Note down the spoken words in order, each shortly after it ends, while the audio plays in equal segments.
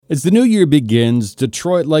As the new year begins,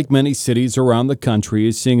 Detroit, like many cities around the country,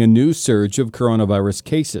 is seeing a new surge of coronavirus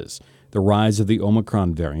cases. The rise of the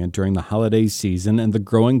Omicron variant during the holiday season and the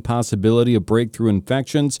growing possibility of breakthrough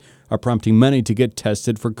infections are prompting many to get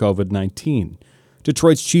tested for COVID-19.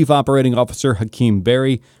 Detroit's Chief Operating Officer Hakeem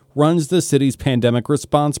Berry runs the city's pandemic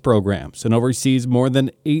response programs and oversees more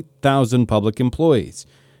than 8,000 public employees.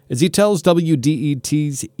 As he tells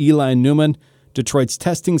WDET's Eli Newman, Detroit's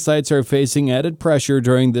testing sites are facing added pressure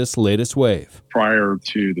during this latest wave. Prior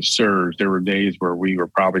to the surge, there were days where we were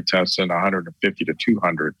probably testing 150 to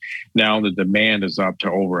 200. Now the demand is up to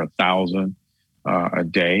over 1,000 a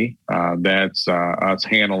day. That's us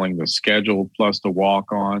handling the schedule plus the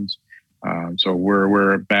walk-ons. So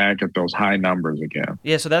we're back at those high numbers again.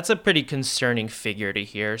 Yeah, so that's a pretty concerning figure to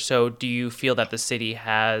hear. So do you feel that the city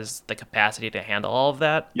has the capacity to handle all of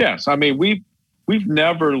that? Yes. I mean, We've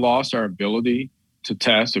never lost our ability to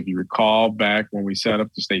test. If you recall back when we set up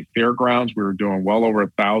the state fairgrounds, we were doing well over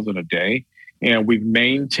 1,000 a day. And we've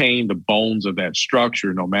maintained the bones of that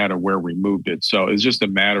structure no matter where we moved it. So it's just a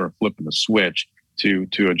matter of flipping the switch to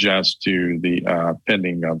adjust to the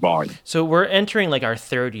pending volume. So we're entering like our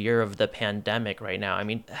third year of the pandemic right now. I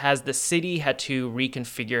mean, has the city had to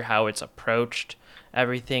reconfigure how it's approached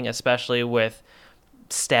everything, especially with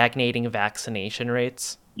stagnating vaccination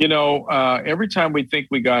rates? You know, every time we think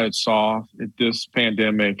we got it solved, this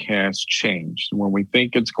pandemic has changed. When we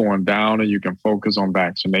think it's going down and you can focus on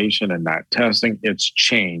vaccination and not testing, it's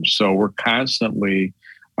changed. So we're constantly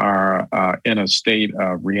in a state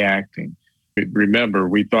of reacting. Remember,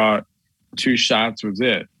 we thought 2 shots was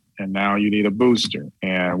it, and now you need a booster.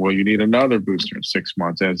 And well, you need another booster in 6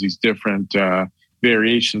 months as these different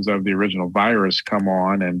variations of the original virus come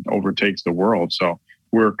on and overtakes the world. So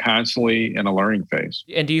we're constantly in a learning phase.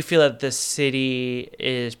 And do you feel that the city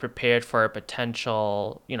is prepared for a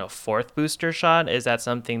potential, fourth booster shot? Is that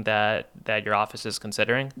something that your office is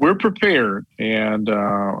considering? We're prepared, and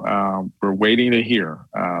we're waiting to hear.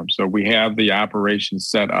 So we have the operation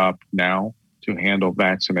set up now to handle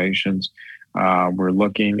vaccinations. We're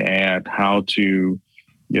looking at how to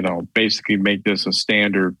basically make this a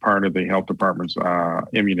standard part of the health department's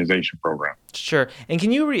immunization program. Sure. And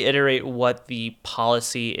can you reiterate what the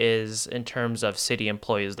policy is in terms of city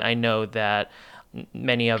employees? I know that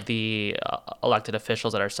many of the elected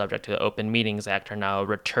officials that are subject to the Open Meetings Act are now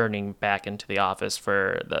returning back into the office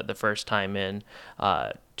for the first time in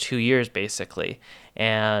 2 years, basically.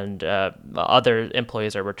 And other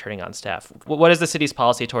employees are returning on staff. What is the city's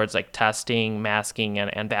policy towards testing, masking,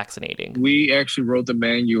 and vaccinating? We actually wrote the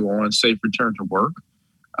manual on safe return to work.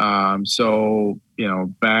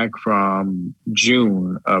 Back from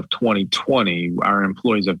June of 2020, our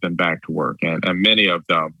employees have been back to work, and many of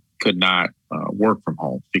them could not work from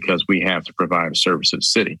home because we have to provide a service to the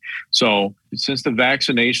city. So since the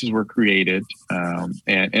vaccinations were created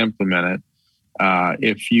and implemented,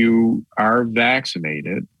 if you are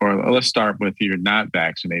vaccinated, or let's start with you're not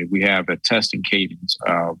vaccinated, we have a testing cadence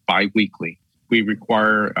biweekly. We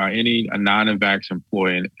require any non-vaxxed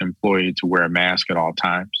employee to wear a mask at all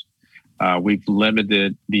times. We've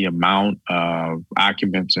limited the amount of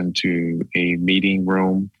occupants into a meeting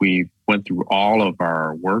room. We went through all of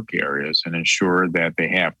our work areas and ensured that they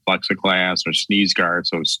have plexiglass or sneeze guards,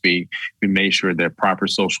 so to speak. We made sure that proper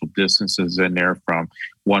social distance is in there from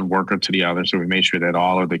one worker to the other. So we made sure that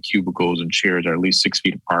all of the cubicles and chairs are at least 6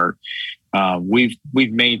 feet apart. We've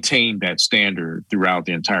maintained that standard throughout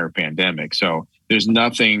the entire pandemic. So there's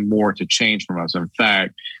nothing more to change from us. In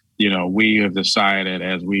fact, we have decided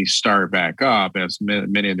as we start back up, as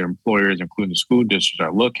many of the employers, including the school districts,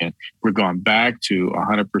 are looking, we're going back to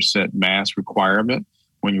 100% mask requirement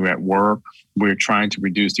when you're at work. We're trying to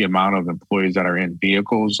reduce the amount of employees that are in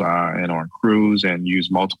vehicles and on crews and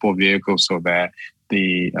use multiple vehicles so that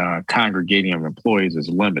the congregating of employees is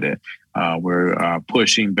limited. We're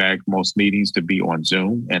pushing back most meetings to be on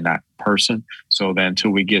Zoom and not in person. So that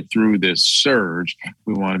until we get through this surge,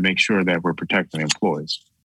 we want to make sure that we're protecting employees.